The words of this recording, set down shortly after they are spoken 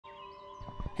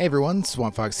Hey everyone,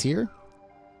 SwampFox here.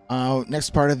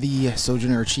 Next part of the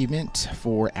Sojourner achievement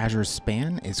for Azure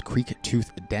Span is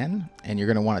Creektooth Den, and you're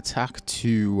going to want to talk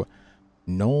to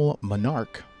Null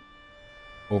Monarch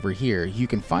over here. You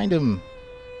can find him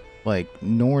like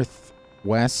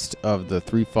northwest of the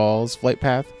Three Falls flight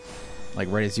path,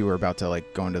 like right as you were about to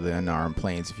like go into the unarmed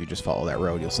plains. If you just follow that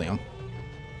road, you'll see him.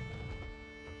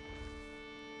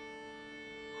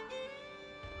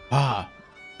 Ah.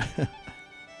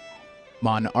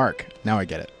 Monarch. Now I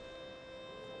get it.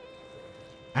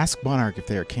 Ask Monarch if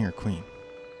they are king or queen.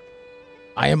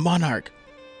 I am Monarch.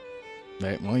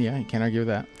 Right, well, yeah, you can't argue with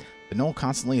that. The Gnoll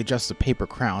constantly adjusts a paper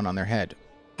crown on their head.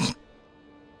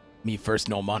 Me first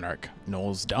Gnoll Monarch.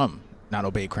 Gnoll's dumb. Not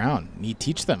obey crown. Need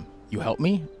teach them. You help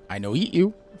me? I no eat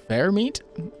you. Fair meat?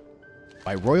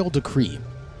 By royal decree.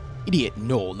 Idiot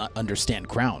Gnoll not understand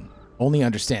crown. Only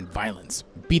understand violence.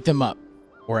 Beat them up,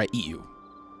 or I eat you.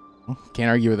 Well, can't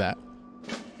argue with that.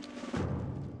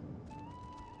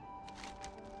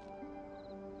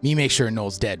 Me make sure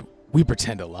Noel's dead. We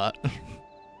pretend a lot.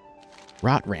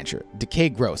 Rot Rancher. Decay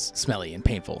gross, smelly, and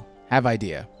painful. Have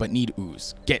idea, but need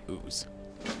ooze. Get ooze.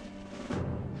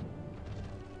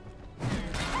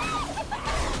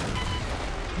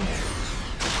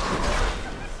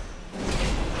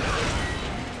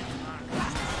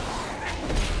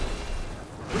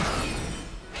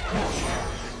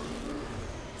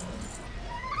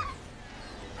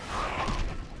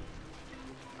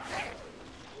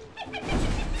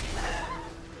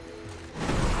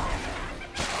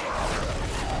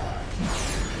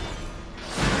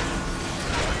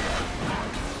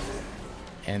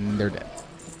 And they're dead.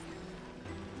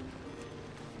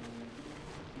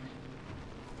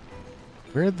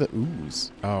 Where are the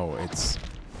ooze? Oh, it's...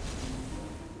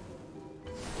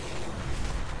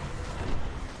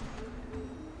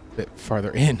 a bit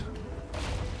farther in.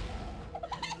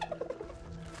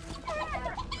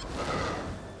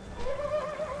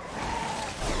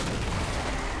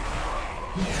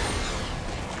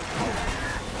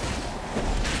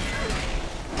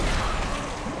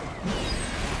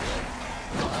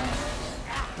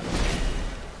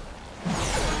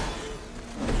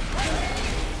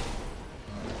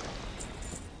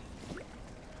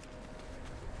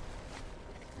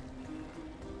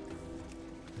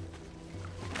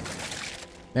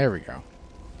 There we go.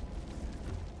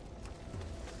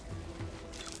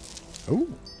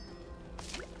 Ooh.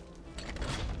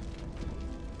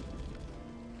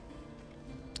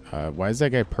 Why is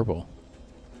that guy purple?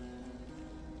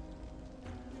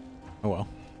 Oh well.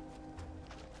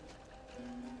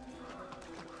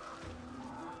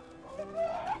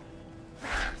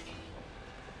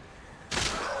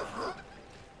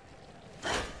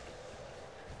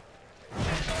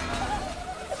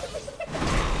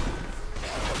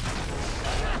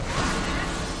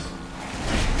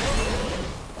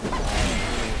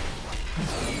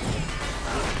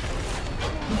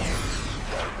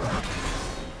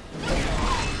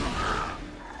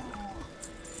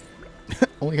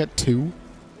 Only got two.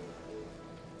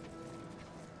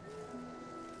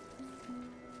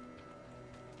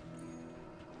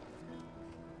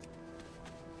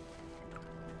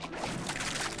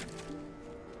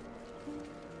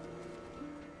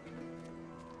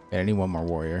 Yeah, I need one more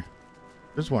warrior.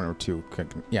 There's one or two.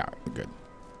 Yeah, good.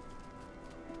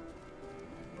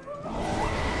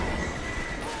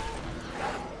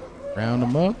 Round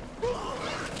them up.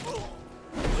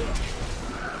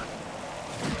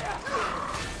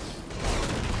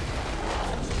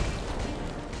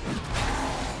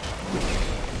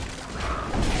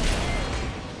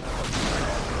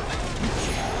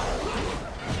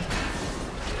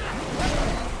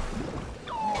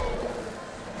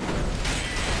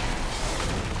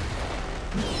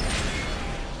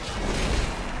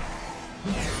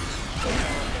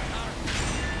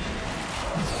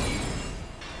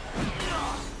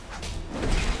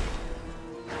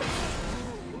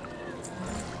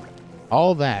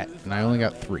 All that, and I only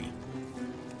got 3.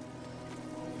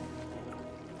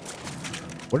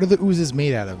 What are the oozes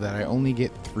made out of that I only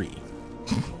get 3?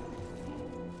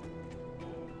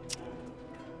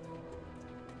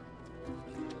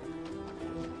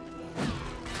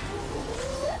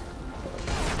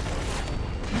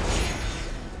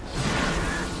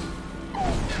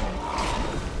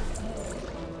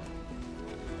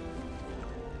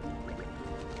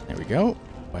 There we go.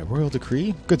 By royal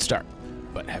decree, good start.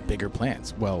 But have bigger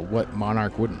plans. Well, what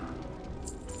monarch wouldn't?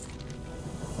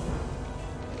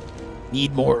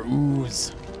 Need more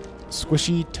ooze.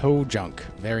 Squishy toe junk.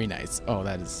 Very nice. Oh,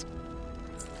 that is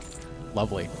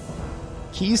lovely.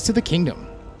 Keys to the kingdom.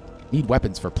 Need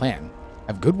weapons for plan.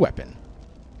 Have good weapon.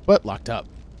 But locked up.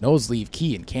 Nosleaf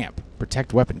key in camp.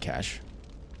 Protect weapon cache.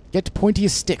 Get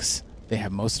pointiest sticks. They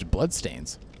have most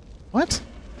bloodstains. What?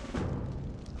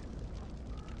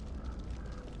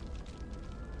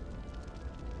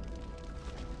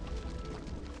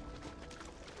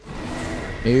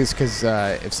 Maybe it's because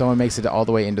if someone makes it all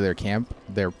the way into their camp,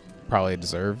 they're probably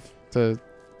deserve to,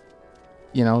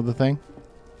 you know, the thing.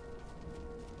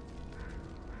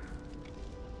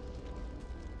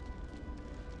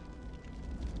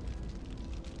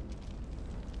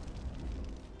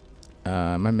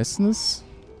 Am I missing this?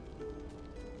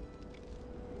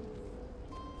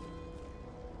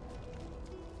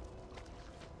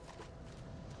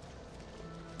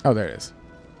 Oh, there it is.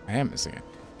 I am missing it.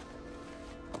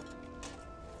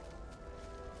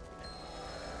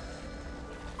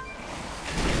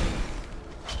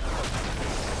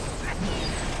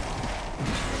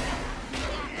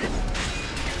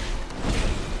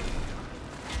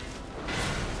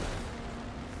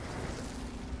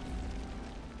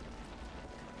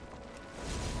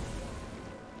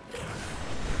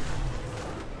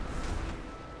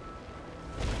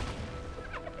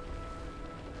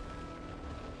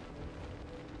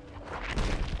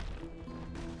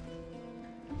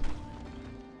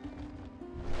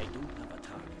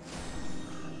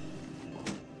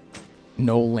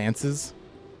 No lances.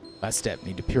 Last step.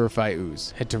 Need to purify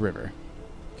ooze. Head to river.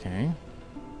 Okay.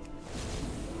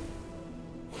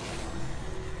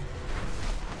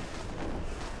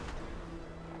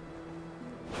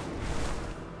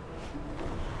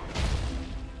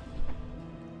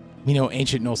 We know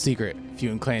ancient null secret. Few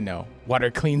in clan know.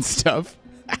 Water clean stuff.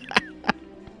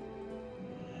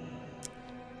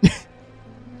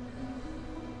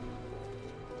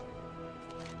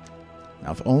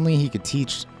 Now, if only he could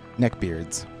teach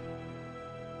neckbeards.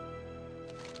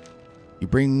 You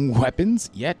bring weapons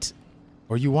yet?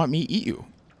 Or you want me eat you?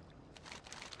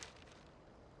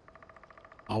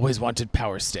 Always wanted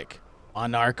power stick.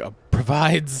 Monarch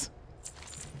provides.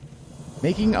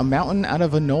 Making a mountain out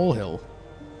of a molehill.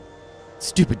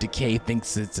 Stupid decay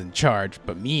thinks it's in charge,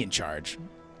 but me in charge.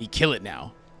 Me kill it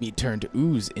now. Me turned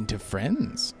ooze into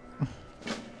friends.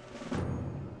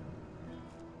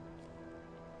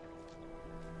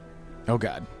 Oh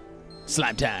god.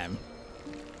 Slime time.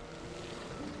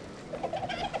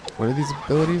 What are these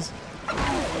abilities?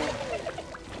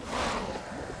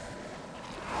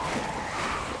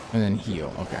 And then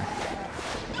heal. Okay.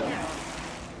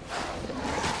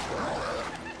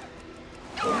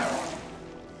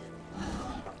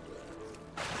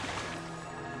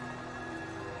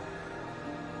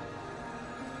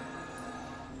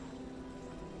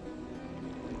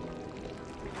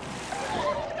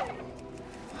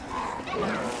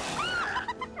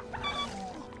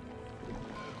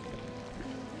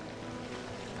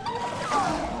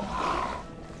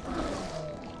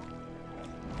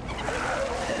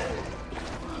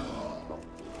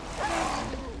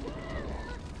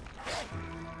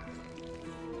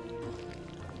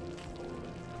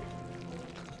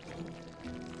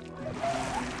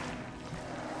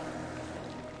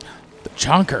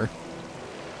 Chonker.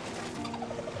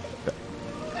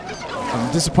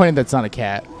 I'm disappointed that's not a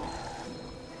cat.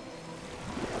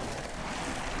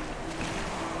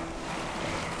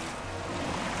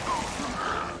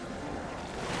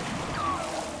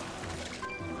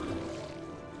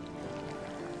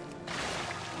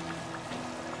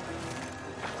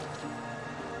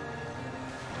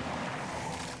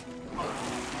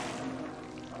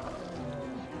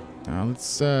 Now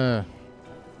let's wait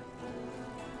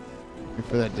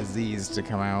for that disease to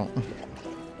come out.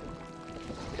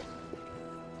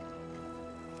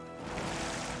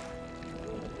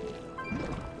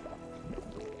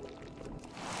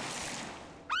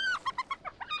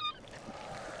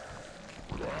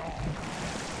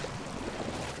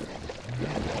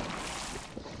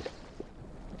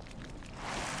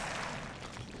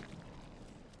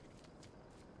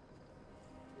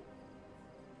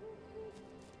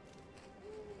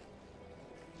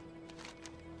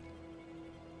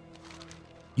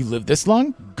 You live this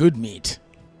long? Good meat.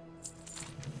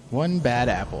 One bad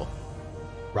apple.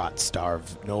 Rot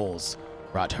starve gnolls.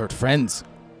 Rot hurt friends.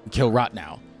 We kill rot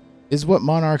now. Is what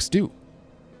monarchs do.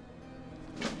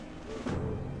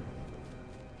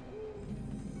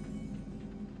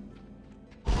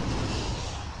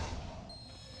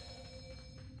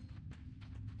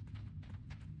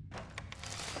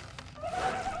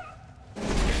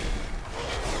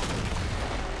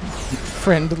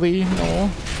 Friendly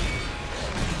gnoll.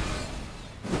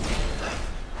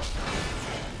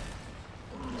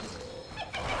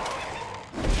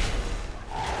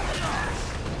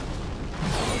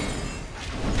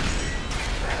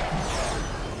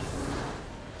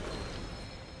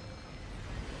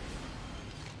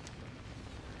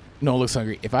 No, looks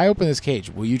hungry. If I open this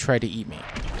cage, will you try to eat me?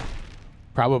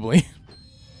 Probably.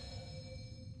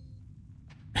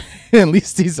 At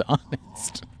least he's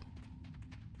honest.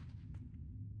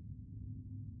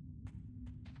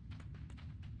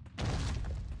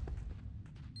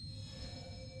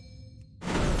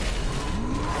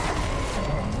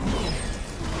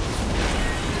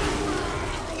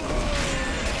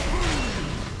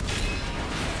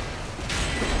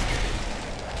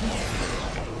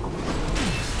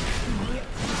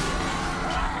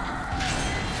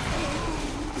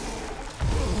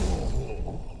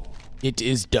 It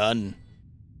is done.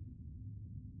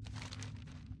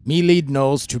 Me lead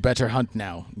Knowles to better hunt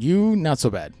now. You, not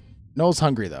so bad. Knowles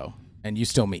hungry, though, and you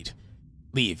still meet.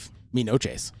 Leave. Me no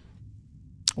chase.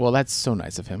 Well, that's so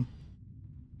nice of him.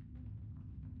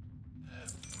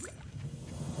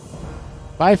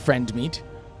 Bye, friend meat.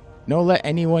 No let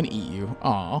anyone eat you.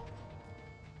 Aw.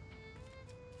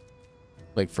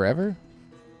 Like forever?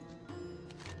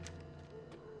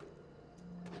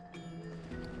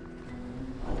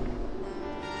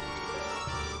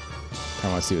 I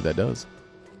want to see what that does.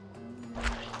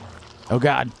 Oh,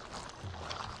 God.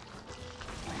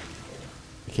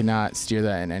 I cannot steer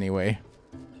that in any way.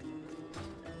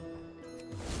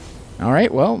 All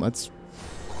right, well, that's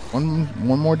one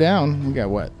more down. We got,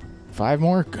 what, 5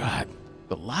 more? God,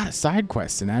 a lot of side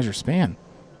quests in Azure Span.